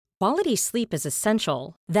Quality sleep is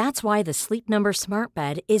essential. That's why the Sleep Number Smart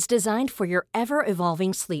Bed is designed for your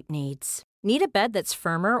ever-evolving sleep needs. Need a bed that's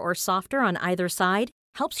firmer or softer on either side?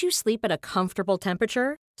 Helps you sleep at a comfortable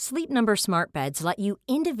temperature? Sleep Number Smart Beds let you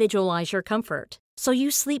individualize your comfort, so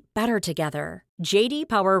you sleep better together. J.D.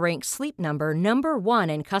 Power ranks Sleep Number number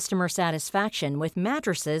 1 in customer satisfaction with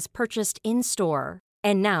mattresses purchased in-store.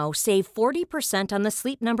 And now, save 40% on the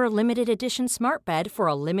Sleep Number Limited Edition Smart Bed for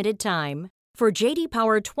a limited time. For J.D.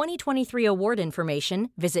 Power 2023 award information,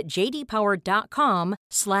 visit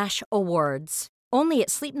jdpower.com/awards. Only at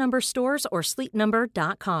Sleep Number stores or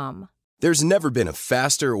sleepnumber.com. There's never been a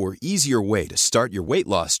faster or easier way to start your weight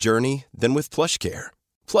loss journey than with PlushCare.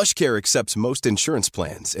 PlushCare accepts most insurance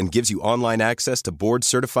plans and gives you online access to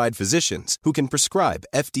board-certified physicians who can prescribe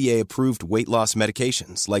FDA-approved weight loss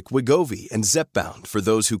medications like Wegovy and Zepbound for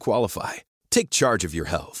those who qualify. Take charge of your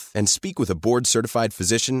health and speak with a board-certified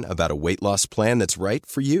physician about a weight loss plan that's right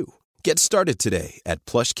for you. Get started today at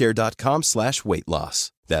plushcare.com/weight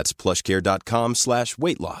loss. That's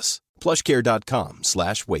plushcare.com/weight loss.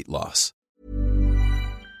 plushcare.com/weight loss.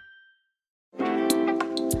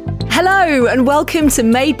 Hello and welcome to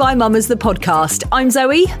Made by Mamas, the podcast. I'm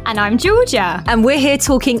Zoe. And I'm Georgia. And we're here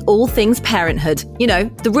talking all things parenthood. You know,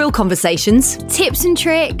 the real conversations. Tips and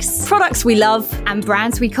tricks. Products we love. And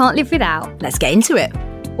brands we can't live without. Let's get into it.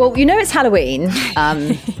 Well, you know it's Halloween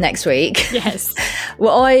next week. Yes.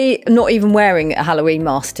 Well, I'm not even wearing a Halloween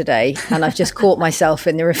mask today, and I've just caught myself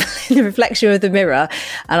in the reflection of the mirror,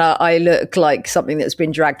 and I look like something that's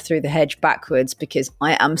been dragged through the hedge backwards because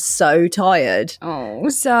I am so tired. Oh,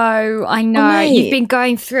 so I know you've been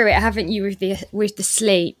going through it, haven't you, with the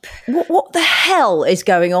sleep? What the hell is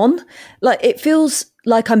going on? Like, it feels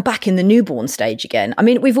like I'm back in the newborn stage again. I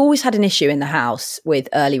mean, we've always had an issue in the house with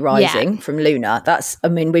early rising from Luna.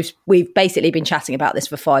 We've basically been chatting about this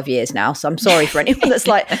for 5 years now. So I'm sorry for anyone that's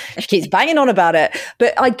like, she keeps banging on about it.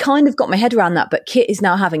 But I kind of got my head around that. But Kit is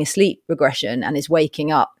now having a sleep regression and is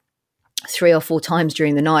waking up 3 or 4 times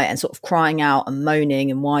during the night and sort of crying out and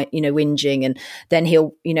moaning and whinging, and then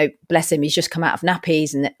he'll, bless him, he's just come out of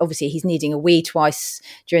nappies, and obviously he's needing a wee twice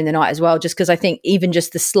during the night as well, just because I think even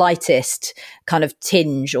just the slightest kind of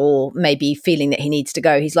tinge or maybe feeling that he needs to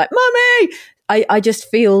go, he's like, Mummy! I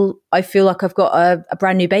feel like I've got a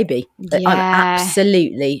brand new baby. Yeah. I'm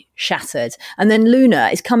absolutely shattered. And then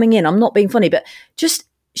Luna is coming in, I'm not being funny, but just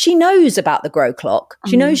she knows about the grow clock.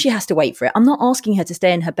 She knows she has to wait for it. I'm not asking her to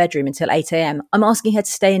stay in her bedroom until 8 a.m. I'm asking her to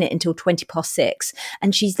stay in it until 6:20.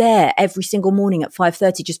 And she's there every single morning at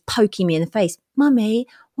 5:30 just poking me in the face. Mummy,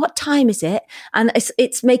 what time is it? And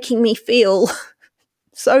it's making me feel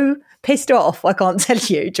so pissed off. I can't tell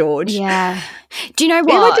you, George. Yeah. Do you know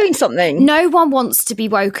what? Am I doing something? No one wants to be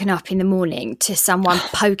woken up in the morning to someone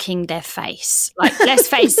poking their face. Like, let's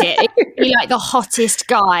face it, it'd be like the hottest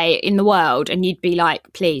guy in the world, and you'd be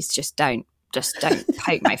like, please just don't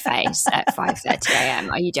poke my face at 5:30 a.m.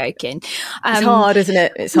 Are you joking? It's hard, isn't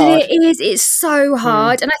it? It's hard. It is. It's so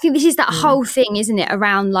hard. And I think this is that whole thing, isn't it?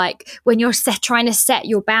 Around like when you're trying to set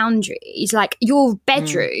your boundaries, like your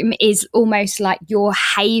bedroom is almost like your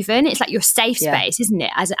haven. It's like your safe space, isn't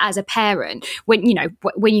it? As a parent, when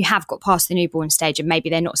you have got past the newborn stage and maybe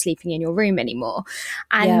they're not sleeping in your room anymore.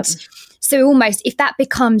 And so almost if that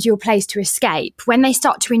becomes your place to escape, when they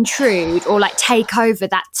start to intrude or like take over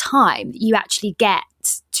that time that you actually get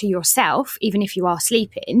to yourself, even if you are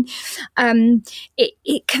sleeping,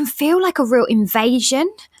 it can feel like a real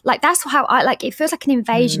invasion. Like that's how it feels like an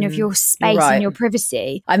invasion of your space and your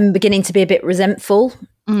privacy. I'm beginning to be a bit resentful.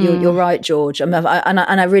 You're right, George. I'm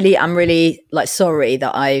really like sorry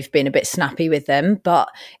that I've been a bit snappy with them, but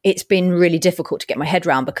it's been really difficult to get my head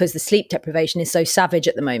around because the sleep deprivation is so savage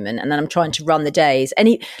at the moment. And then I'm trying to run the days.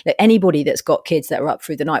 Anybody that's got kids that are up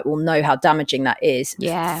through the night will know how damaging that is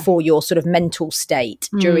for your sort of mental state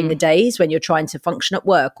during the days when you're trying to function at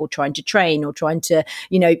work or trying to train or trying to,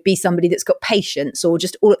 be somebody that's got patience or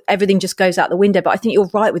just everything just goes out the window. But I think you're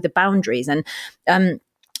right with the boundaries. And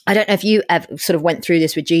I don't know if you ever sort of went through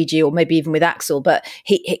this with Gigi or maybe even with Axel, but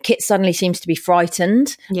Kit suddenly seems to be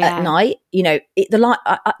frightened at night. The light.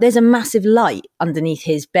 There's a massive light underneath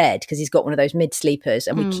his bed because he's got one of those mid sleepers,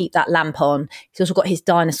 and we keep that lamp on. He's also got his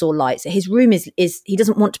dinosaur lights. His room is he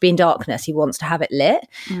doesn't want to be in darkness. He wants to have it lit,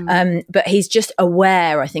 but he's just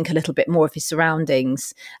aware, I think, a little bit more of his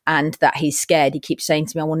surroundings and that he's scared. He keeps saying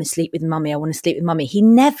to me, "I want to sleep with Mummy. I want to sleep with Mummy." He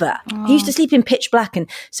used to sleep in pitch black, and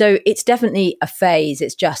so it's definitely a phase.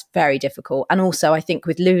 It's just very difficult. And also, I think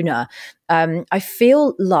with Luna, I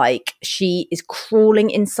feel like she is crawling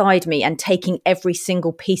inside me and taking every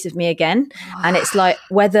single piece of me again. And it's like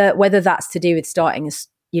whether that's to do with starting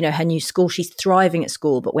her new school, she's thriving at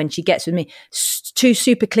school. But when she gets with me, two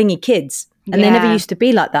super clingy kids. And they never used to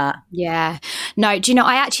be like that. Yeah. No, do you know,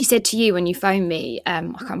 I actually said to you when you phoned me, I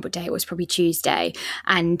can't remember what day it was, probably Tuesday,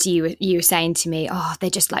 and you were saying to me, oh, they're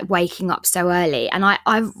just like waking up so early. And I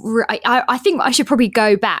think I should probably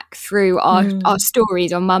go back through our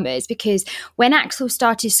stories on Mummers, because when Axel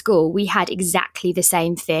started school, we had exactly the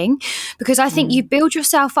same thing. Because I think you build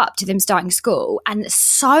yourself up to them starting school, and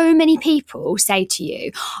so many people say to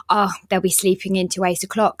you, oh, they'll be sleeping into 8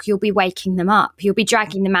 o'clock. You'll be waking them up. You'll be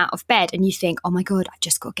dragging them out of bed, and you think, oh my God, I've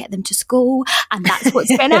just got to get them to school and that's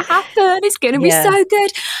what's going to happen. It's going to be so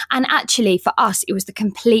good. And actually for us, it was the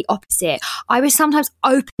complete opposite. I was sometimes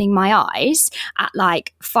opening my eyes at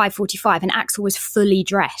like 5:45 and Axel was fully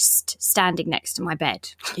dressed standing next to my bed.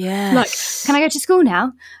 Yeah. Like, can I go to school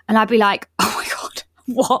now? And I'd be like, oh my God.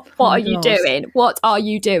 What are you doing? What are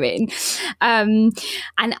you doing? But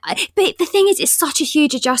the thing is, it's such a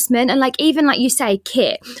huge adjustment. And like, even like you say,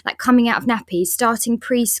 Kit, like coming out of nappies, starting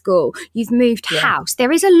preschool, you've moved house.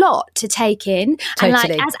 There is a lot to take in. Totally.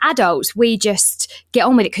 And like, as adults, we just get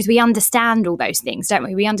on with it because we understand all those things, don't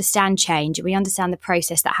we? We understand change and we understand the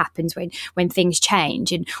process that happens when things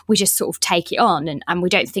change, and we just sort of take it on and we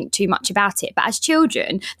don't think too much about it. But as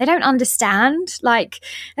children, they don't understand. Like,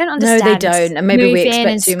 they don't understand. No, they don't. And maybe we expect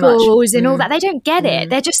and too schools much. And all that. They don't get it.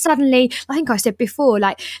 They're just suddenly, I think I said before,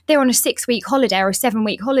 like they're on a 6-week holiday or a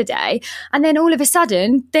 7-week holiday, and then all of a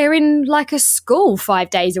sudden they're in like a school 5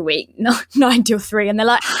 days a week, 9 till 3, and they're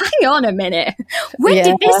like, hang on a minute, when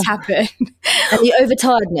did this happen? And the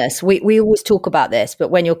overtiredness, we always talk about this, but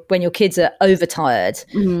when your kids are overtired,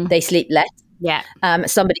 they sleep less. Yeah.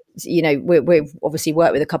 Somebody, we've obviously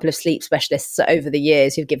worked with a couple of sleep specialists over the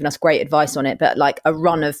years who've given us great advice on it, but like a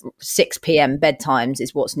run of 6 p.m. bedtimes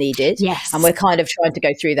is what's needed. Yes. And we're kind of trying to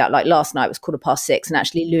go through that. Like last night was 6:15, and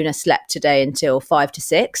actually Luna slept today until 5 to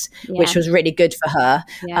 6, which was really good for her.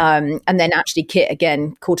 Yeah. And then actually Kit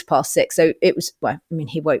again, 6:15. So it was,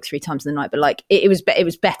 he woke 3 times in the night, but like it was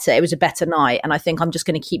better. It was a better night. And I think I'm just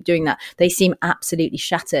going to keep doing that. They seem absolutely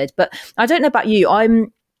shattered, but I don't know about you.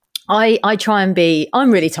 I try and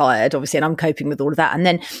I'm really tired, obviously, and I'm coping with all of that. And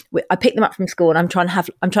then I pick them up from school, and I'm trying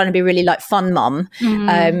to be really like fun mum.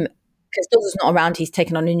 Because Dawson's not around, he's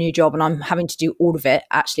taken on a new job, and I'm having to do all of it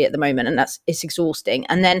actually at the moment, and it's exhausting.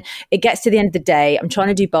 And then it gets to the end of the day, I'm trying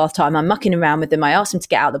to do bath time, I'm mucking around with them, I ask them to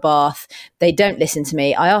get out of the bath, they don't listen to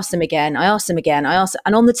me, I ask them again,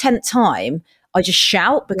 and on the 10th time, I just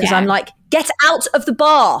shout because I'm like, get out of the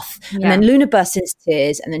bath. And then Luna bursts into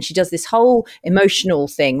tears, and then she does this whole emotional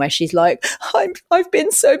thing where she's like, I've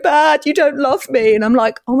been so bad, you don't love me. And I'm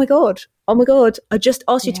like, oh my God, I just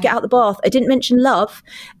asked you to get out of the bath. I didn't mention love.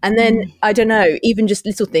 And then, I don't know, even just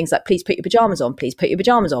little things like, please put your pajamas on, please put your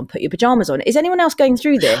pajamas on, put your pajamas on. Is anyone else going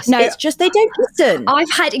through this? No. It's just, they don't listen. I've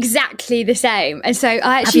had exactly the same. And so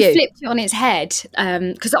I actually flipped it on its head,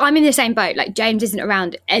 because I'm in the same boat. Like, James isn't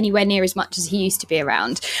around anywhere near as much as he used to be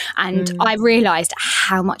around. And I realised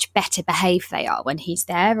how much better behaved they are when he's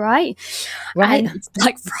there, right? And,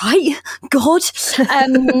 like, right? God.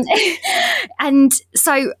 And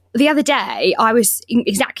so the other day I was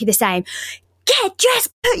exactly the same. Get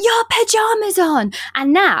dressed, put your pajamas on.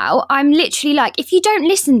 And now I'm literally like, if you don't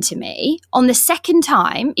listen to me on the second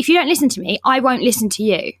time, if you don't listen to me, I won't listen to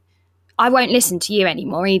you. I won't listen to you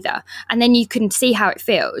anymore either. And then you can see how it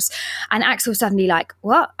feels. And Axel's suddenly like,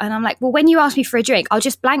 what? And I'm like, well, when you ask me for a drink, I'll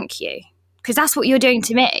just blank you, because that's what you're doing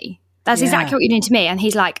to me. That's exactly what you're doing to me. And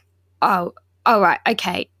he's like, oh right,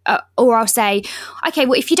 okay. Or I'll say, okay,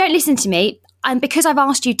 well, if you don't listen to me, and because I've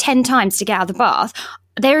asked you 10 times to get out of the bath,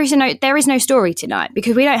 there is no story tonight,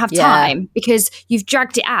 because we don't have time, because you've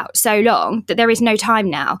dragged it out so long that there is no time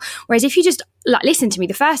now. Whereas if you just like listen to me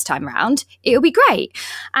the first time round, it'll be great.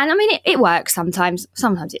 And I mean, it works sometimes.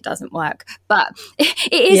 Sometimes it doesn't work, but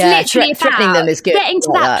it is literally about them is good getting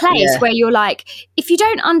to that place where you're like, if you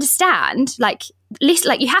don't understand, like, listen,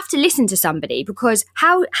 like you have to listen to somebody, because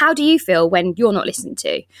how do you feel when you're not listened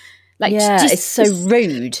to? Like, it's so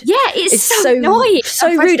rude. Yeah, it's so annoying.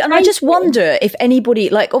 So rude. And I just wonder if anybody,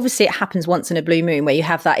 like, obviously it happens once in a blue moon where you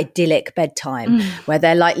have that idyllic bedtime where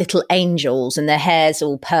they're like little angels and their hair's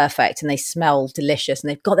all perfect and they smell delicious and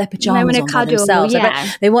they've got their pajamas on by themselves.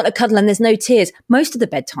 They want a cuddle and there's no tears. Most of the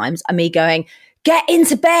bedtimes are me going, get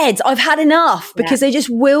into bed, I've had enough, because they just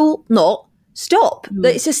will not Stop.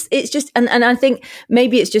 It's just, and I think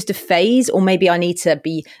maybe it's just a phase, or maybe I need to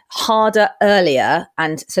be harder earlier,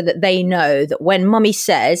 and so that they know that when mummy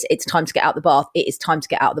says it's time to get out the bath, it is time to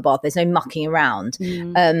get out the bath. There's no mucking around.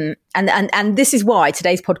 And this is why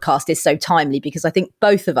today's podcast is so timely, because I think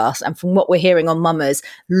both of us, and from what we're hearing on Mamas,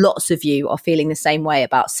 lots of you are feeling the same way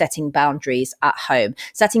about setting boundaries at home,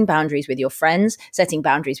 setting boundaries with your friends, setting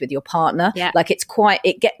boundaries with your partner. Yeah. Like it's quite,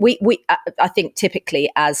 I think typically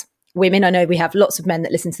as women, I know we have lots of men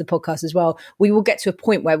that listen to the podcast as well, we will get to a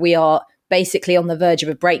point where we are basically on the verge of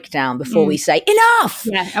a breakdown before we say enough.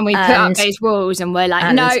 Yeah, and we put up those walls and we're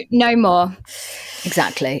like, no more.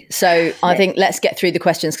 Exactly. So I think let's get through the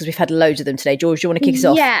questions, because we've had loads of them today. George, do you want to kick us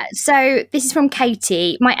off? Yeah, so this is from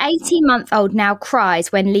Katie. My 18-month-old now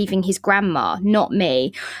cries when leaving his grandma, not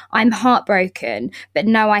me. I'm heartbroken, but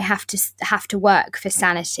know I have to work for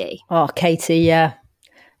sanity. Oh, Katie, yeah.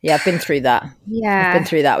 Yeah, I've been through that. Yeah. I've been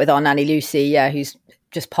through that with our nanny Lucy, who's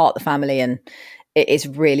just part of the family. And it is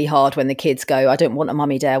really hard when the kids go, I don't want a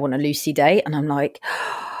mummy day, I want a Lucy day. And I'm like,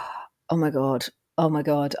 oh my God.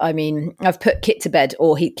 I mean, I've put Kit to bed,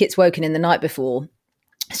 or Kit's woken in the night before.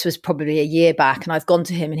 This was probably a year back, and I've gone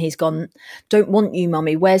to him and he's gone, don't want you,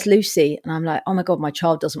 mummy, where's Lucy? And I'm like, oh my God, my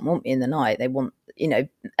child doesn't want me in the night. They want, it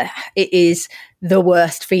is the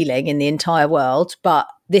worst feeling in the entire world. But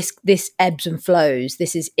this ebbs and flows.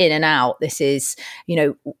 This is in and out. This is,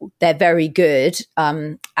 they're very good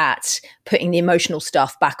at putting the emotional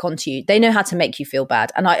stuff back onto you. They know how to make you feel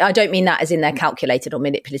bad. And I don't mean that as in they're calculated or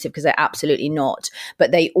manipulative, because they're absolutely not.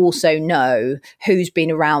 But they also know who's been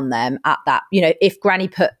around them at that. If Granny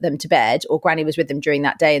put them to bed, or Granny was with them during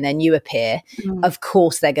that day, and then you appear, of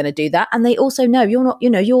course they're going to do that. And they also know you're not,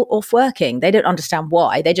 you're off working. They don't understand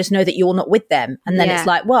why. They just know that you're not with them. And then it's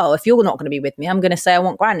like, well, if you're not going to be with me, I'm going to say I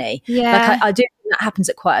want Granny. Yeah. I do think that happens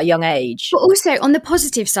at quite a young age. But also on the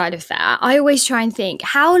positive side of that, I always try and think,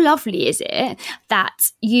 how lovely is it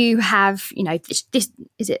that you have, this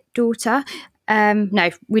is it daughter?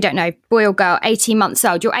 No, we don't know, boy or girl, 18 months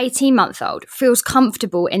old. Your 18-month-old feels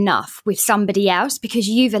comfortable enough with somebody else because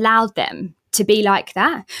you've allowed them to be like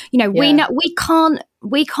that. We know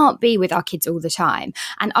we can't be with our kids all the time.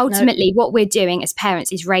 And ultimately what we're doing as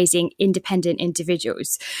parents is raising independent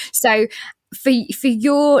individuals. So for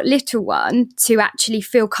your little one to actually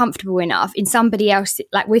feel comfortable enough in somebody else,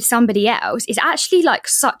 like with somebody else, is actually like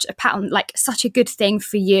such a pat on, like such a good thing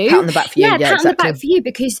for you. Pat on the back for you. Yeah, pat on the back for you,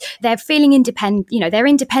 because they're feeling independent. They're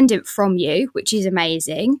independent from you, which is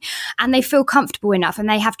amazing, and they feel comfortable enough, and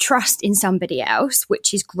they have trust in somebody else,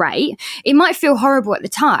 which is great. It might feel horrible at the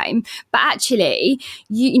time, but actually,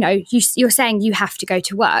 you're saying you have to go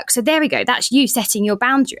to work. So there we go. That's you setting your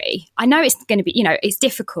boundary. I know it's going to be, it's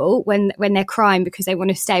difficult when they're crying because they want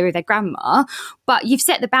to stay with their grandma, but you've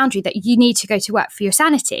set the boundary that you need to go to work for your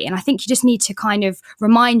sanity. And I think you just need to kind of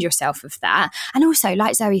remind yourself of that. And also,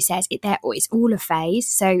 like Zoe says, it's all a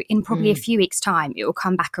phase. So in probably a few weeks' time, it will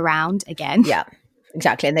come back around again. Yeah.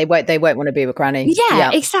 Exactly. And they won't want to be with Granny. Yeah.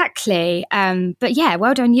 Exactly. But yeah,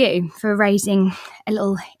 well done you for raising a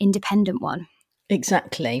little independent one.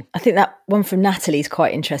 Exactly. I think that one from Natalie is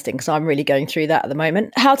quite interesting, because I'm really going through that at the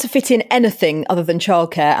moment. How to fit in anything other than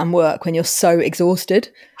childcare and work when you're so exhausted.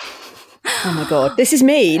 Oh my God. This is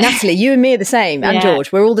me. Natalie, you and me are the same. And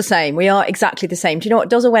George, we're all the same. We are exactly the same. Do you know what?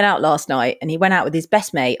 Dozza went out last night, and he went out with his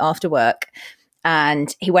best mate after work.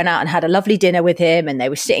 And he went out and had a lovely dinner with him, and they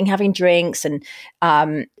were sitting having drinks. And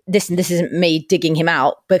this isn't me digging him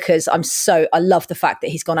out, because I love the fact that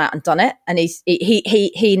he's gone out and done it, and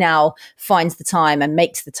he now finds the time and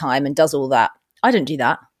makes the time and does all that. I don't do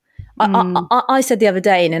that. I said the other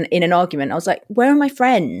day in an argument, I was like, where are my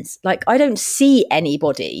friends? Like, I don't see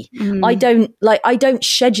anybody. I don't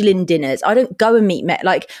schedule in dinners. I don't go and meet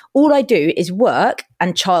like, all I do is work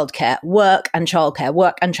and childcare, work and childcare,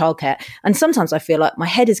 work and childcare. And sometimes I feel like my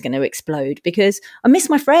head is going to explode because I miss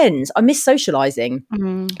my friends. I miss socializing.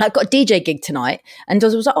 I've got a DJ gig tonight, and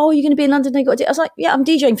Dozza was like, oh, you're going to be in London? I was like, yeah, I'm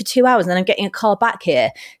DJing for 2 hours and then I'm getting a car back here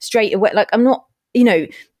straight away. Like, I'm not,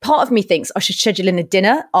 part of me thinks I should schedule in a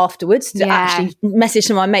dinner afterwards to actually message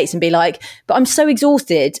some of my mates and be like, but I'm so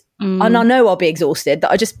exhausted and I know I'll be exhausted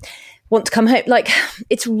that I just want to come home. Like,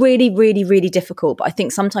 it's really, really, really difficult. But I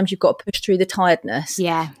think sometimes you've got to push through the tiredness,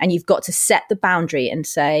 and you've got to set the boundary and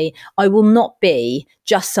say, I will not be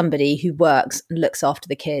just somebody who works and looks after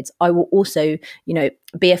the kids. I will also,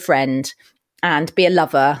 be a friend. and be a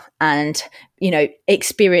lover and,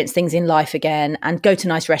 experience things in life again and go to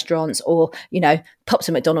nice restaurants or, pop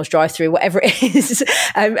to McDonald's drive-through, whatever it is,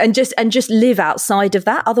 and just live outside of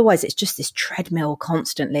that. Otherwise, it's just this treadmill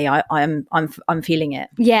constantly. I'm feeling it.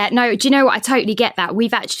 Yeah, no, do you know what? I totally get that.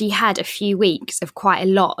 We've actually had a few weeks of quite a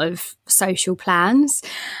lot of social plans.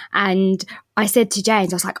 And I said to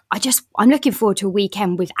James, I was like, I'm looking forward to a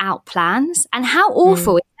weekend without plans. And how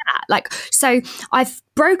awful is that? Like, so I've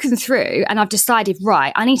broken through and I've decided,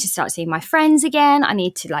 right, I need to start seeing my friends again. I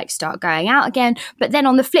need to start going out again. But then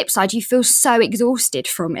on the flip side, you feel so exhausted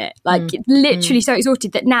from it, literally so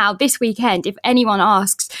exhausted that now this weekend, if anyone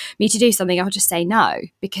asks me to do something, I'll just say no,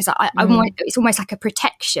 because it's almost like a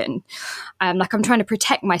protection. Like I'm trying to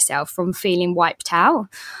protect myself from feeling wiped out.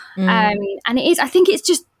 And I think it's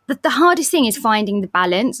just, the hardest thing is finding the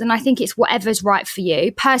balance, and I think it's whatever's right for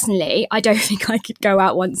you. Personally, I don't think I could go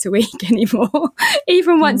out once a week anymore.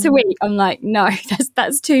 Even once a week, I'm like, no,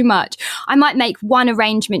 that's too much. I might make one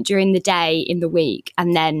arrangement during the day in the week,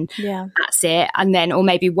 and then that's it. And then, or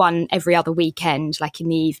maybe one every other weekend, like in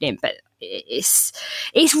the evening. But it's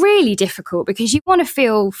really difficult because you want to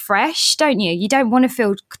feel fresh, don't you? You don't want to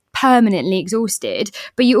feel permanently exhausted,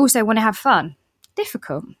 but you also want to have fun.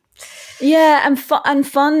 Difficult. Yeah, and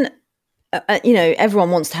fun.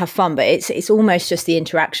 Everyone wants to have fun, but it's almost just the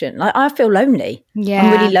interaction. Like I feel lonely. Yeah,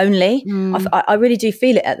 I'm really lonely. I really do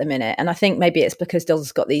feel it at the minute, and I think maybe it's because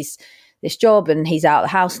Dill's got this job and he's out of the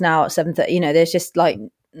house now at 7:30. There's just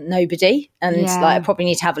nobody, and I probably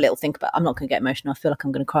need to have a little think about. I'm not going to get emotional. I feel like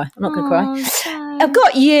I'm going to cry. I'm not going to cry. So I've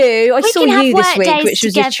got you. I saw you this week, which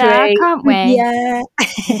was a treat, can't we? Yeah.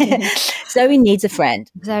 Zoe needs a friend.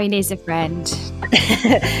 Zoe needs a friend.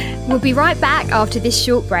 We'll be right back after this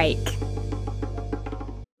short break.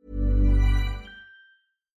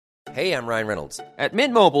 Hey, I'm Ryan Reynolds. At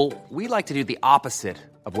Mint Mobile, we like to do the opposite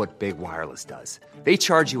of what Big Wireless does. They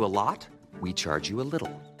charge you a lot. We charge you a little.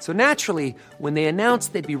 So naturally, when they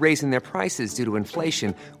announced they'd be raising their prices due to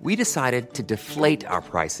inflation, we decided to deflate our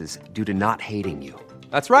prices due to not hating you.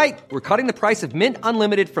 That's right. We're cutting the price of Mint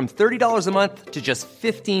Unlimited from $30 a month to just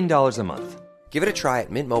 $15 a month. Give it a try at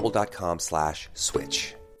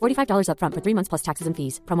mintmobile.com/switch. $45 up front for 3 months plus taxes and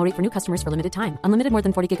fees. Promo rate for new customers for limited time. Unlimited more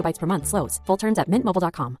than 40 gigabytes per month. Slows full terms at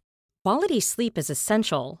mintmobile.com. Quality sleep is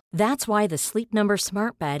essential. That's why the Sleep Number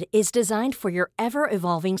Smart Bed is designed for your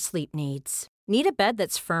ever-evolving sleep needs. Need a bed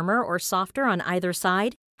that's firmer or softer on either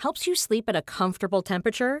side? Helps you sleep at a comfortable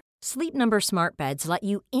temperature? Sleep Number Smart Beds let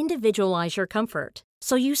you individualize your comfort,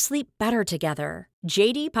 so you sleep better together.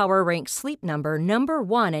 J.D. Power ranks Sleep Number number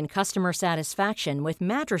 1 in customer satisfaction with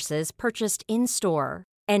mattresses purchased in-store.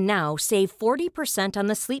 And now, save 40% on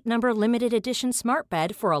the Sleep Number Limited Edition Smart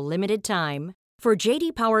Bed for a limited time. For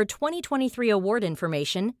J.D. Power 2023 award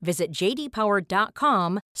information, visit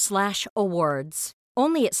jdpower.com/awards.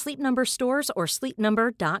 Only at Sleep Number stores or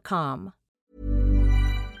sleepnumber.com.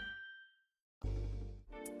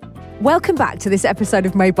 Welcome back to this episode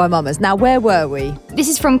of Made by Mamas. Now, where were we? This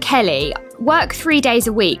is from Kelly. Work 3 days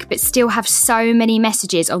a week, but still have so many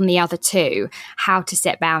messages on the other 2. How to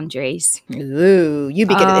set boundaries. Ooh, you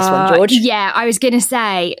begin at this one, George. Yeah, I was going to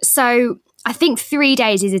say. So I think 3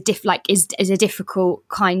 days is a difficult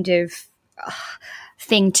kind of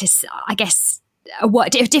thing to, I guess, a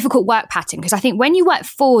difficult work pattern, because I think when you work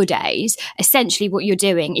 4 days, essentially what you're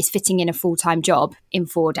doing is fitting in a full-time job in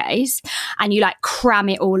 4 days, and you cram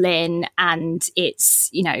it all in, and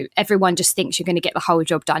it's, everyone just thinks you're going to get the whole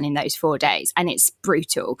job done in those 4 days, and it's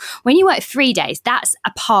brutal. When you work 3 days, that's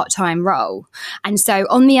a part-time role, and so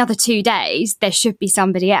on the other 2 days there should be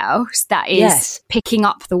somebody else that is picking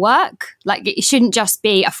up the work. It shouldn't just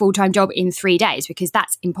be a full-time job in 3 days, because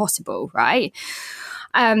that's impossible, right?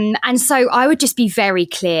 And so I would just be very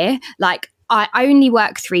clear, I only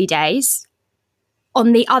work 3 days.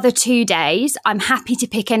 On the other 2 days, I'm happy to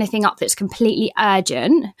pick anything up that's completely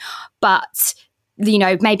urgent, but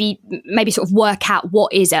maybe sort of work out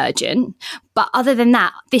what is urgent. But other than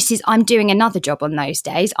that, I'm doing another job on those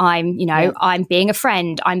days. I'm being a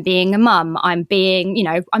friend, I'm being a mum, I'm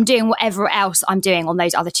doing whatever else I'm doing on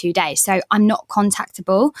those other 2 days. So I'm not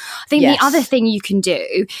contactable. I think the other thing you can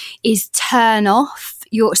do is turn off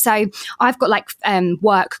so I've got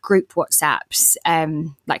work group WhatsApps,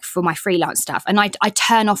 for my freelance stuff. And I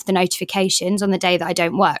turn off the notifications on the day that I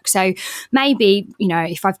don't work. So maybe,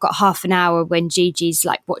 if I've got half an hour when Gigi's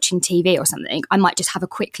watching TV or something, I might just have a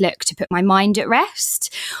quick look to put my mind at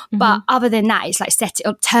rest. Mm-hmm. But other than that, it's set it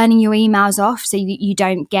up, turning your emails off so you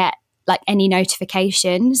don't get any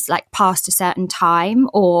notifications past a certain time,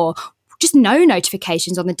 or just no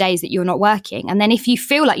notifications on the days that you're not working. And then if you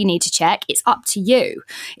feel like you need to check, it's up to you.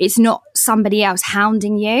 It's not somebody else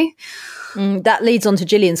hounding you. That leads on to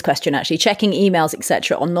Gillian's question, actually. Checking emails,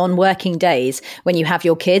 etc., on non-working days when you have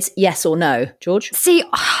your kids, yes or no? George? See,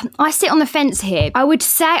 I sit on the fence here.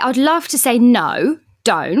 I'd love to say no,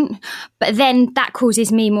 don't, but then that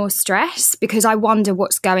causes me more stress because I wonder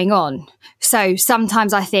what's going on. So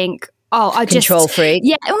sometimes I think, control freak.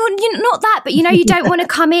 Yeah, well, not that, but you don't want to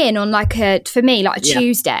come in on for me, a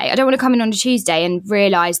Tuesday. I don't want to come in on a Tuesday and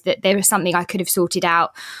realise that there is something I could have sorted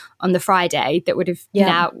out on the Friday that would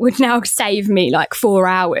now save me 4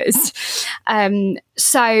 hours.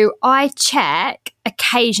 So I check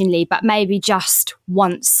occasionally, but maybe just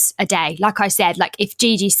once a day. Like I said, if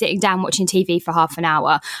Gigi's sitting down watching TV for half an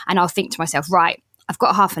hour, and I'll think to myself, right, I've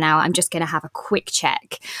got half an hour, I'm just going to have a quick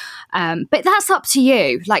check. But that's up to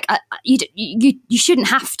you. You shouldn't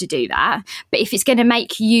have to do that. But if it's going to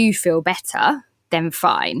make you feel better, then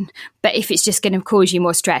fine. But if it's just going to cause you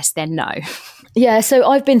more stress, then no. Yeah, so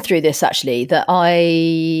I've been through this actually, that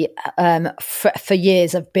I, for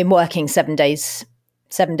years, I've been working 7 days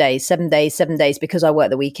because I work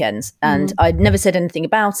the weekends, and I'd never said anything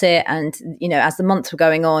about it. And, as the months were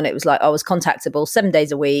going on, it was like I was contactable 7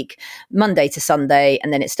 days a week, Monday to Sunday.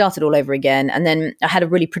 And then it started all over again. And then I had a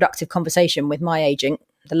really productive conversation with my agent,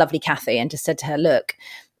 the lovely Kathy, and just said to her, look,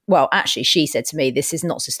 well, actually, she said to me, this is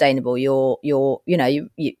not sustainable. You're in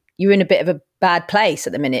a bit of a bad place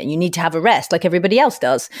at the minute and you need to have a rest like everybody else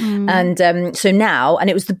does. And so now, and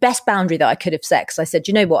it was the best boundary that I could have set, because I said,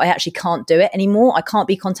 you know what, I actually can't do it anymore. I can't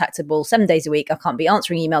be contactable 7 days a week. I can't be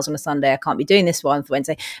answering emails on a Sunday. I can't be doing this one for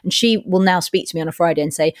Wednesday. And she will now speak to me on a Friday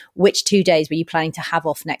and say, which 2 days were you planning to have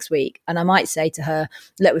off next week? And I might say to her,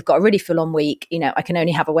 look, we've got a really full on week. I can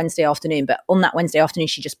only have a Wednesday afternoon, but on that Wednesday afternoon,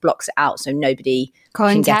 she just blocks it out so nobody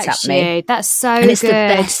can get at me. You. That's so and it's good.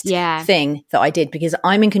 The best thing that I did, because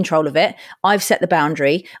I'm in control of it. I've set the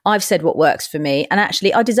boundary. I've said what works for me. And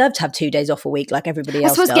actually, I deserve to have 2 days off a week like everybody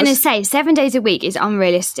else does. That's what I was going to say. 7 days a week is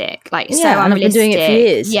unrealistic. So unrealistic. And I've been doing it for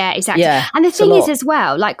years. Yeah, exactly. Yeah, and the thing is as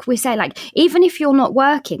well, we say, even if you're not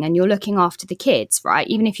working and you're looking after the kids, right?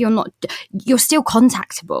 Even if you're still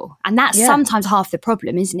contactable. And that's sometimes half the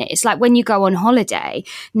problem, isn't it? It's like when you go on holiday,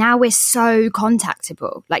 now we're so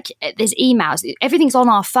contactable. There's emails, everything's on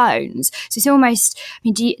our phones. So it's almost,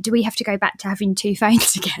 do we have to go back to having 2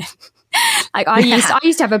 phones again? I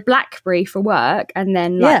used to have a BlackBerry for work, and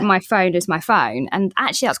then my phone is my phone, and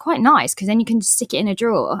actually that's quite nice because then you can stick it in a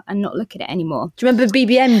drawer and not look at it anymore. Do you remember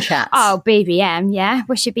BBM chats? Oh, BBM, yeah.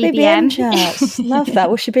 What's your BBM? Chats. Love that.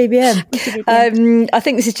 What's your BBM? I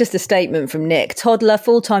think this is just a statement from Nick. Toddler,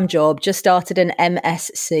 full-time job, just started an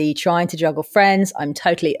MSc, trying to juggle friends. I'm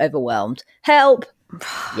totally overwhelmed. Help.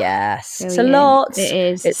 Yes. Brilliant. It's a lot. It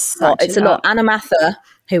is. It's a lot. Anna Mather,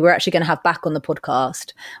 who we're actually going to have back on the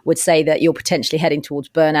podcast, would say that you're potentially heading towards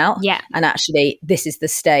burnout. Yeah. And actually, this is the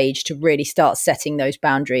stage to really start setting those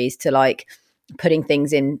boundaries, to putting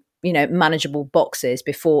things in, manageable boxes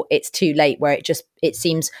before it's too late, where it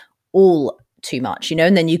seems all too much,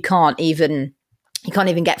 and then you can't even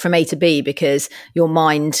get from A to B because your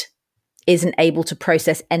mind isn't able to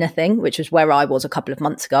process anything, which was where I was a couple of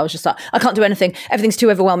months ago. I was just like, I can't do anything. Everything's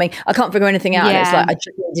too overwhelming. I can't figure anything out. Yeah. And it's like, I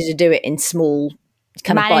just needed to do it in small,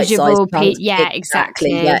 kind of manageable bite-sized chunks.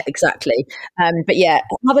 Exactly. Yeah, exactly. But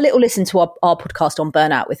have a little listen to our podcast on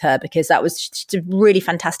burnout with her, because that was just really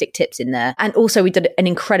fantastic tips in there. And also we did an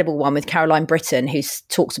incredible one with Caroline Britton, who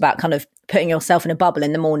talks about kind of putting yourself in a bubble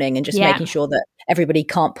in the morning and just making sure that everybody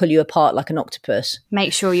can't pull you apart like an octopus.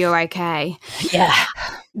 Make sure you're okay. Yeah.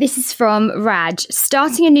 This is from Raj.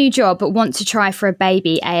 Starting a new job but want to try for a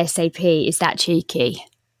baby ASAP. Is that cheeky?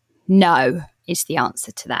 No, is the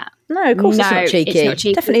answer to that. No, of course it's not cheeky. It's not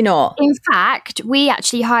cheeky. Definitely not. In fact, we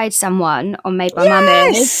actually hired someone on Made by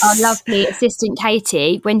Mamas, our lovely assistant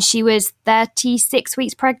Katie, when she was 36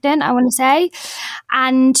 weeks pregnant, I want to say.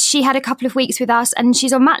 And she had a couple of weeks with us, and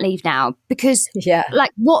she's on mat leave now because,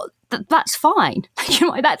 that's fine.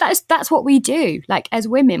 That's what we do. As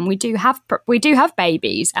women, we do have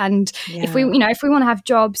babies, and if we want to have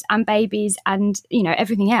jobs and babies and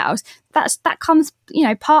everything else, that comes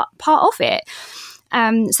part of it.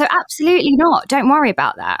 So absolutely not. Don't worry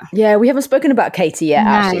about that. Yeah, we haven't spoken about Katie yet,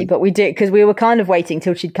 actually, but we did, because we were kind of waiting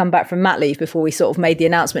till she'd come back from mat leave before we sort of made the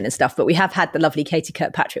announcement and stuff. But we have had the lovely Katie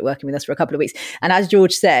Kirkpatrick working with us for a couple of weeks. And as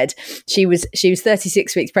George said, she was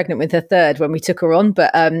 36 weeks pregnant with her third when we took her on,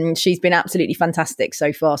 but she's been absolutely fantastic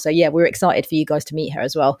so far. So yeah, we're excited for you guys to meet her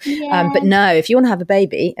as well. Yeah. But no, if you want to have a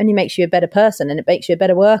baby, it only makes you a better person and it makes you a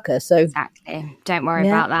better worker. So exactly. Don't worry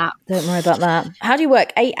about that. Don't worry about that. How do you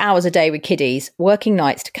work 8 hours a day with kiddies, working working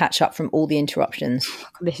nights to catch up from all the interruptions.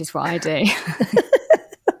 This is what I do.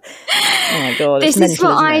 Oh my God. This is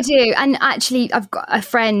what I do. And actually, I've got a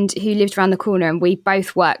friend who lives around the corner and we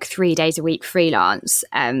both work 3 days a week freelance,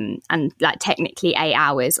 and like technically 8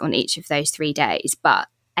 hours on each of those 3 days. But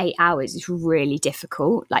 8 hours is really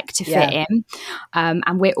difficult, like to fit in.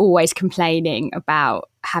 And we're always complaining about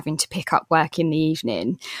having to pick up work in the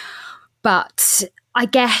evening. But I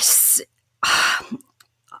guess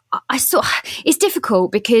it's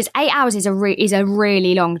difficult because 8 hours is a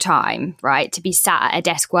really long time, right, to be sat at a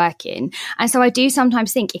desk working. And so I do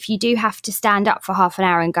sometimes think if you do have to stand up for half an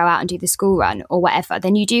hour and go out and do the school run or whatever,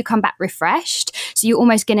 then you do come back refreshed. So you're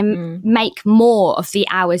almost going to make more of the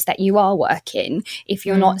hours that you are working if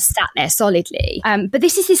you're not sat there solidly. But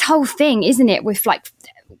this is this whole thing, isn't it, with like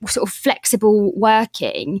sort of flexible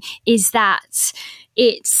working, is that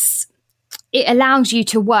it allows you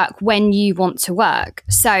to work when you want to work.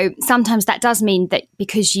 So sometimes that does mean that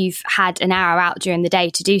because you've had an hour out during the day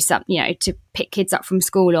to do something, you know, to pick kids up from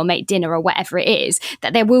school or make dinner or whatever it is,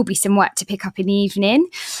 that there will be some work to pick up in the evening.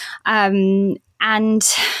 And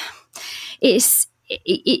it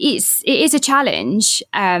is a challenge.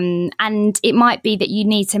 And it might be that you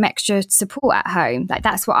need some extra support at home. Like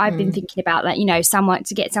that's what I've been thinking about, like, you know,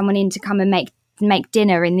 to get someone in to come and make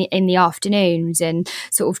dinner in the afternoons and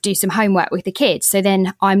sort of do some homework with the kids. So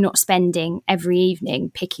then I'm not spending every evening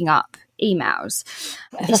picking up emails.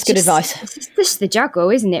 That's good advice. It's just the juggle,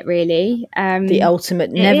 isn't it, really? The ultimate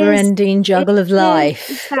never-ending juggle of life.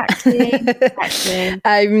 Exactly.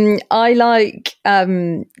 I like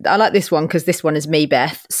this one because this one is me,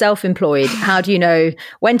 Beth. Self-employed. How do you know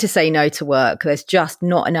when to say no to work? There's just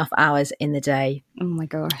not enough hours in the day. Oh my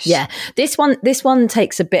gosh. Yeah. This one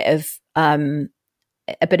takes a bit of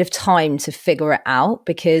time to figure it out,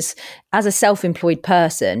 because as a self-employed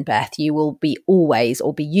person, Beth, you will be always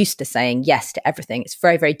or be used to saying yes to everything. It's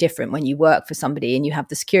very, very different when you work for somebody and you have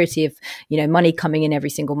the security of, you know, money coming in every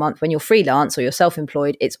single month. When you're freelance or you're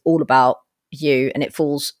self-employed, it's all about you and it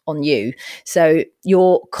falls on you. So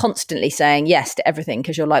you're constantly saying yes to everything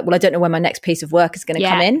because you're like, well, I don't know when my next piece of work is going to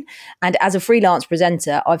come in. And as a freelance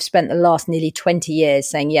presenter, I've spent the last nearly 20 years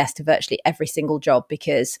saying yes to virtually every single job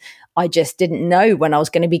because I just didn't know when I was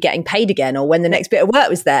going to be getting paid again or when the next bit of work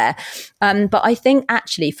was there. But I think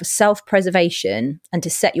actually for self-preservation and to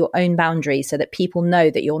set your own boundaries so that people know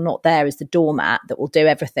that you're not there as the doormat that will do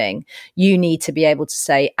everything, you need to be able to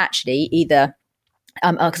say, actually, either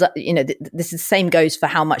because you know this is the same goes for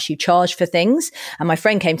how much you charge for things. And my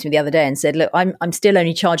friend came to me the other day and said, look, I'm still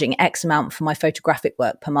only charging X amount for my photographic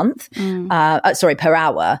work per month, per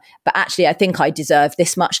hour, but actually I think I deserve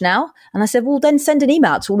this much now. And I said, well, then send an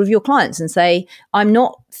email to all of your clients and say, I'm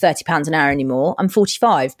not £30 an hour anymore, I'm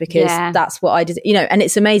 45 because that's what I did, you know. And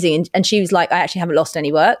it's amazing. And she was like, I actually haven't lost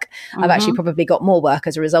any work. I've actually probably got more work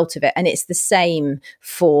as a result of it. And it's the same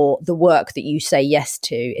for the work that you say yes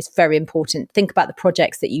to. It's very important. Think about the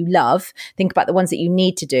projects that you love, think about the ones that you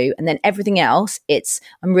need to do, and then everything else, it's,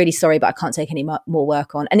 I'm really sorry, but I can't take any more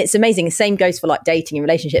work on. And it's amazing. The same goes for like dating and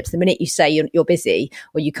relationships. The minute you say you're busy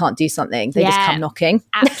or you can't do something, they just come knocking.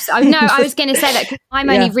 No, I was going to say that 'cause I'm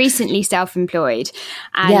only recently self-employed,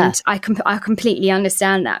 and I completely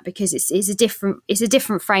understand that because it's a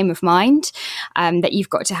different frame of mind that you've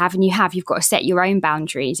got to have, and you've got to set your own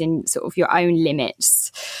boundaries and sort of your own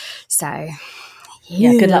limits. So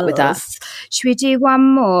yeah, good luck with that. Should we do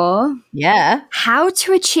one more? Yeah. How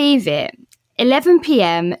to achieve it. 11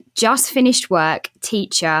 p.m, just finished work,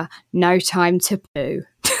 teacher, no time to poo.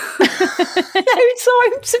 No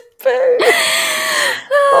time to poo.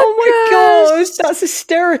 Oh my gosh, that's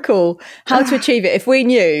hysterical. How to achieve it. If we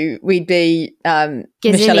knew, we'd be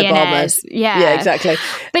Michelle Obama. Yeah, exactly.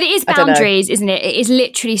 But it is boundaries, isn't it? It is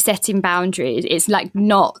literally setting boundaries. It's like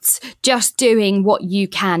not just doing what you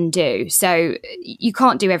can do. So you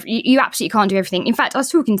can't do you absolutely can't do everything. In fact, I was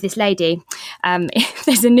talking to this lady.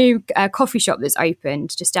 There's a new coffee shop that's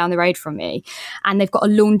opened just down the road from me, and they've got a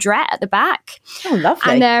laundrette at the back. Oh,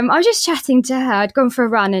 lovely. And I was just chatting to her. I'd gone for a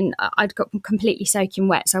run and I'd got completely soaking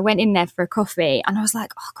wet. So I went in there for a coffee and I was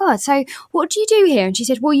like, oh God, so what do you do here? And she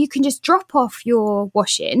said, well, you can just drop off your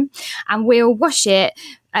washing and we'll wash it,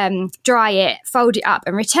 dry it, fold it up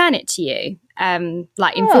and return it to you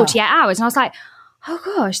like in 48 hours. And I was like, oh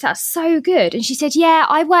gosh, that's so good. And she said, yeah,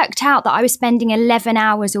 I worked out that I was spending 11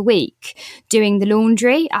 hours a week doing the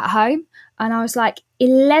laundry at home. And I was like,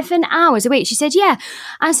 11 hours a week? She said, yeah.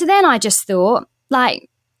 And so then I just thought, like,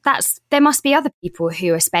 there must be other people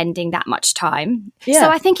who are spending that much time. Yeah. So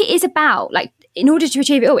I think it is about like in order to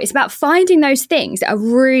achieve it all, it's about finding those things that are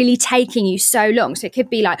really taking you so long. So it could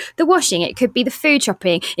be like the washing, it could be the food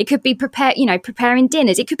shopping, it could be preparing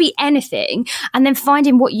dinners, it could be anything, and then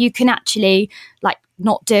finding what you can actually like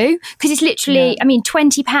not do, because it's literally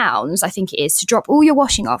 £20 I think it is to drop all your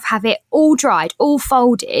washing off, have it all dried, all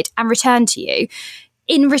folded and returned to you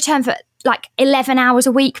in return for like 11 hours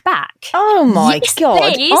a week back. Oh my God,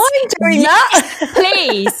 please. I'm doing that.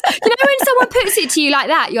 Please. When someone puts it to you like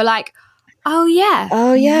that, you're like, oh yeah,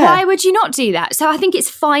 why would you not do that? So I think it's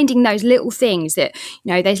finding those little things that,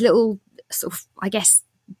 those little sort of, I guess,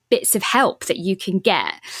 bits of help that you can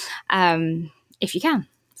get if you can.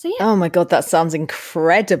 So, yeah. Oh my God, that sounds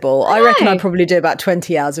incredible. I reckon I probably do about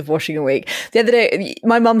 20 hours of washing a week. The other day,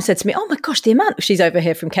 my mum said to me, oh my gosh, she's over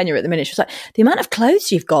here from Kenya at the minute. She was like, the amount of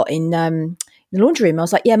clothes you've got in the laundry room. I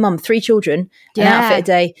was like, yeah, Mum, 3 children, an outfit a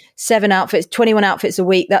day, 7 outfits, 21 outfits a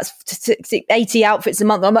week. That's 80 outfits a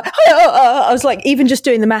month. I'm like, I was like, even just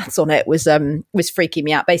doing the maths on it was freaking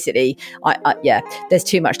me out. Basically, there's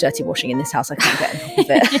too much dirty washing in this house. I can't get enough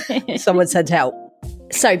of it. Someone sent help.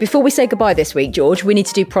 So before we say goodbye this week, George, we need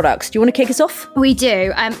to do products. Do you want to kick us off? We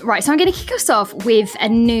do. Right, so I'm going to kick us off with a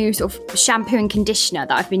new sort of shampoo and conditioner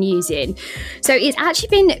that I've been using. So it's actually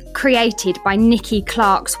been created by Nikki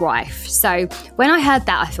Clark's wife. So when I heard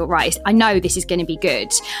that, I thought, right, I know this is going to be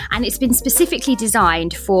good. And it's been specifically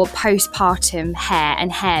designed for postpartum hair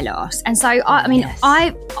and hair loss. And so,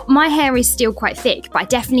 my hair is still quite thick, but I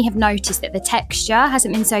definitely have noticed that the texture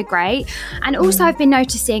hasn't been so great. And also I've been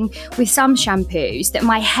noticing with some shampoos that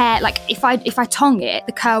my hair, like if I tong it,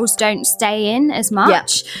 the curls don't stay in as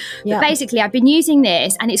much. Yeah. But basically I've been using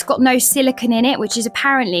this and it's got no silicone in it, which is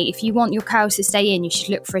apparently if you want your curls to stay in, you should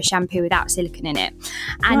look for a shampoo without silicone in it.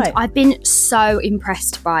 And I've been so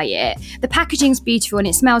impressed by it. The packaging's beautiful and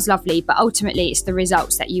it smells lovely, but ultimately it's the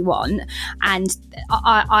results that you want. And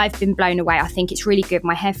I've been blown away. I think it's really good.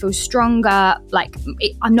 My hair feels stronger.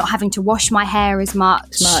 I'm not having to wash my hair as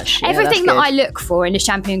much. Everything that I look for in a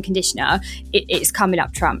shampoo and conditioner, it's coming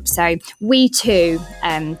up trump. So We Too,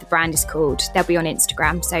 the brand is called. They'll be on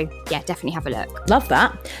Instagram. So yeah, definitely have a look. Love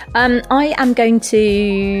that. I am going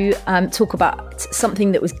to talk about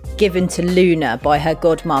something that was given to Luna by her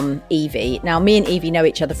godmum, Evie. Now, me and Evie know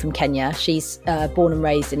each other from Kenya. She's born and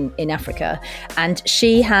raised in Africa. And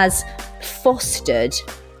she has fostered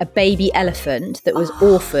a baby elephant that was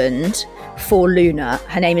orphaned for Luna.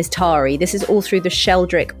 Her name is Tari. This is all through the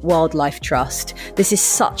Sheldrick Wildlife Trust. This is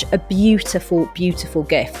such a beautiful, beautiful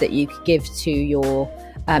gift that you could give to your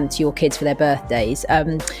kids for their birthdays.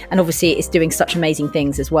 And obviously it's doing such amazing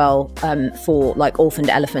things as well for like orphaned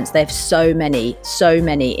elephants. They have so many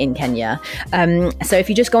in Kenya. So if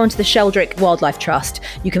you just go onto the Sheldrick Wildlife Trust,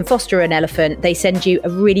 you can foster an elephant. They send you a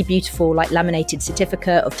really beautiful like laminated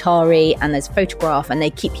certificate of Tari, and there's a photograph, and they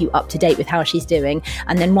keep you up to date with how she's doing.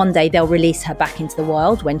 And then one day they'll release her back into the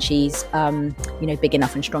wild when she's big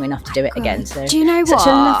enough and strong enough to do it again. So do you know what? Such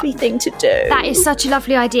a lovely thing to do. That is such a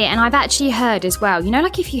lovely idea. And I've actually heard as well,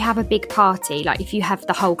 like if you have a big party, like if you have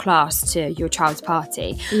the whole class to your child's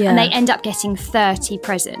party and they end up getting 30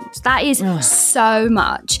 presents, that is so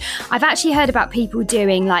much. I've actually heard about people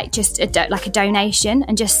doing like just a donation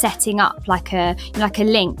and just setting up like a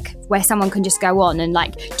link where someone can just go on and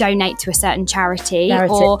like donate to a certain charity.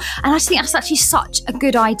 And I just think that's actually such a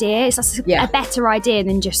good idea. It's a better idea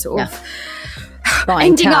than just sort of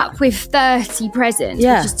ending up with 30 presents,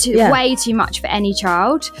 which is way too much for any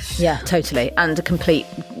child. Yeah, totally. And a complete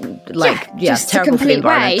just terrible a complete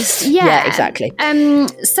waste. Yeah, exactly.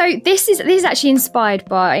 So this is actually inspired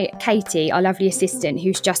by Katie, our lovely assistant,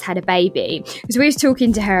 who's just had a baby. Because we were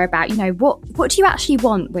talking to her about, what do you actually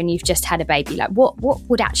want when you've just had a baby? Like what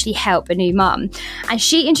would actually help a new mum? And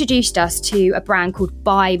she introduced us to a brand called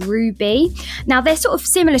By Ruby. Now they're sort of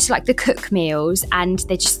similar to like the cook meals, and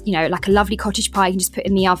they're just like a lovely cottage pie you can just put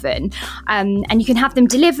in the oven, and you can have them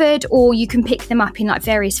delivered, or you can pick them up in like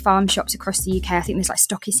various farm shops across the UK. I think there's like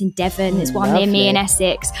Stockists in Devon, there's one near me in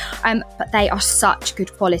Essex, but they are such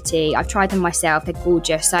good quality. I've tried them myself, they're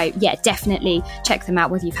gorgeous. So yeah, definitely check them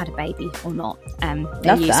out whether you've had a baby or not.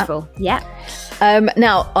 They're useful. Yeah.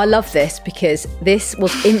 Now I love this because this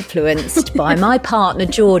was influenced by my partner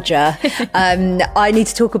Georgia. I need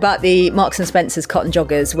to talk about the Marks and Spencer's cotton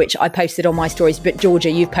joggers, which I posted on my stories, but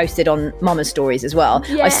Georgia, you've posted on Mama's stories as well.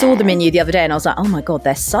 I saw them in you the other day and I was like, oh my God,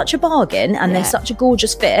 they're such a bargain and they're such a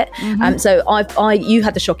gorgeous fit. So you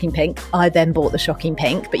had the shocking pink, I then bought the shocking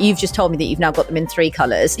pink, but you've just told me that you've now got them in 3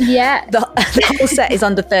 colours. The whole set is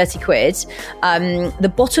under 30 quid.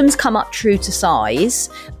 The bottoms come up true to size,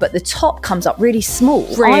 but the top comes up really small.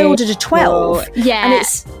 I ordered a 12 and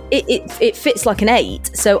it fits like an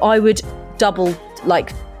 8, so I would double,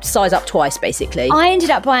 like size up twice, basically. I ended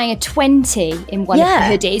up buying a 20 in one of the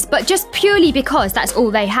hoodies, but just purely because that's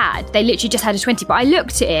all they had. They literally just had a 20, but I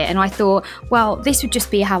looked at it and I thought, well, this would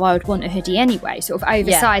just be how I would want a hoodie anyway, sort of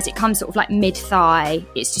oversized. It comes sort of like mid-thigh.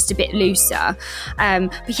 It's just a bit looser.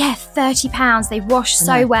 But yeah, £30. They wash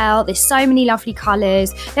so well. There's so many lovely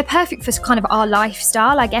colours. They're perfect for kind of our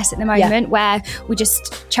lifestyle, I guess, at the moment, where we're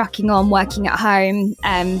just chucking on, working at home.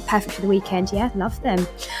 Perfect for the weekend. Yeah, love them.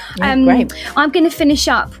 Great. I'm going to finish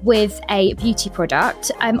up with a beauty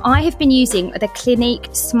product. I have been using the Clinique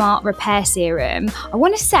Smart Repair Serum. I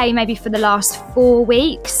want to say maybe for the last 4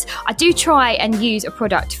 weeks. I do try and use a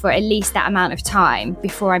product for at least that amount of time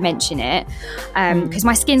before I mention it, because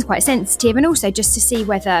my skin's quite sensitive, and also just to see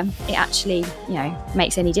whether it actually,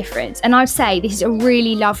 makes any difference. And I'd say this is a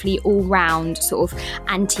really lovely all-round sort of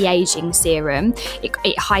anti-aging serum.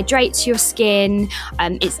 It hydrates your skin.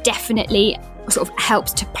 It's definitely sort of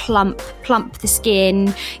helps to plump the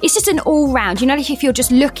skin. It's just an all-round, if you're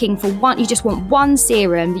just looking for one, you just want one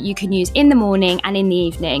serum that you can use in the morning and in the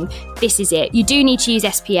evening, this is it. You do need to use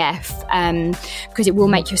SPF because it will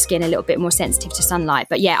make your skin a little bit more sensitive to sunlight.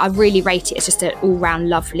 But yeah, I really rate it as just an all-round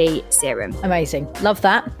lovely serum. Amazing. Love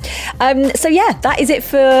that. So yeah, that is it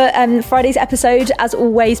for Friday's episode. As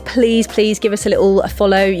always, please give us a little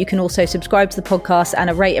follow. You can also subscribe to the podcast, and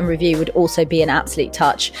a rate and review would also be an absolute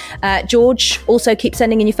touch. George, also keep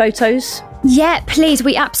sending in your photos. Yeah, please.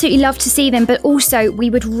 We absolutely love to see them, but also we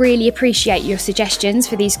would really appreciate your suggestions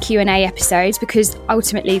for these Q&A episodes, because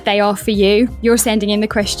ultimately they are for you. You're sending in the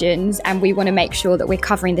questions and we want to make sure that we're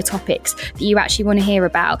covering the topics that you actually want to hear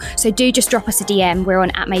about. So do just drop us a DM. We're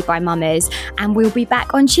on @MadeByMummers, and we'll be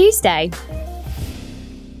back on Tuesday.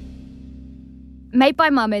 Made by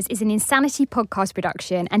Mummers is an Insanity podcast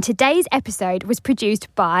production, and today's episode was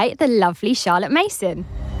produced by the lovely Charlotte Mason.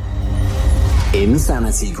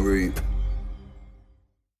 Insanity Group.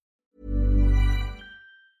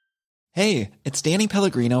 Hey, it's Danny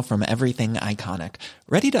Pellegrino from Everything Iconic.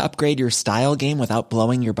 Ready to upgrade your style game without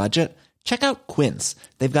blowing your budget? Check out Quince.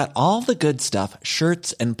 They've got all the good stuff,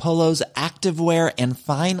 shirts and polos, activewear, and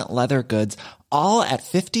fine leather goods, all at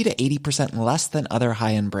 50 to 80% less than other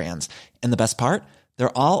high-end brands. And the best part?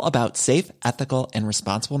 They're all about safe, ethical, and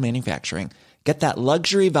responsible manufacturing. Get that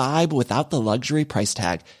luxury vibe without the luxury price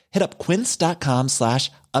tag. Hit up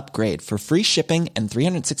quince.com/upgrade for free shipping and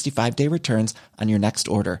 365-day returns on your next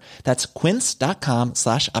order. That's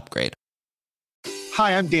quince.com/upgrade.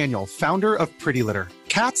 Hi, I'm Daniel, founder of Pretty Litter.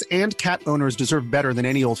 Cats and cat owners deserve better than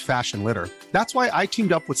any old-fashioned litter. That's why I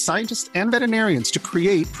teamed up with scientists and veterinarians to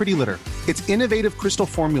create Pretty Litter. Its innovative crystal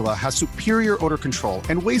formula has superior odor control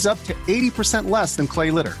and weighs up to 80% less than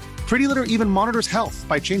clay litter. Pretty Litter even monitors health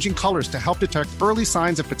by changing colors to help detect early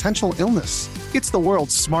signs of potential illness. It's the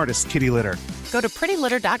world's smartest kitty litter. Go to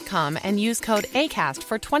prettylitter.com and use code ACAST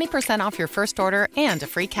for 20% off your first order and a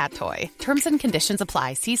free cat toy. Terms and conditions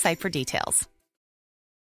apply. See site for details.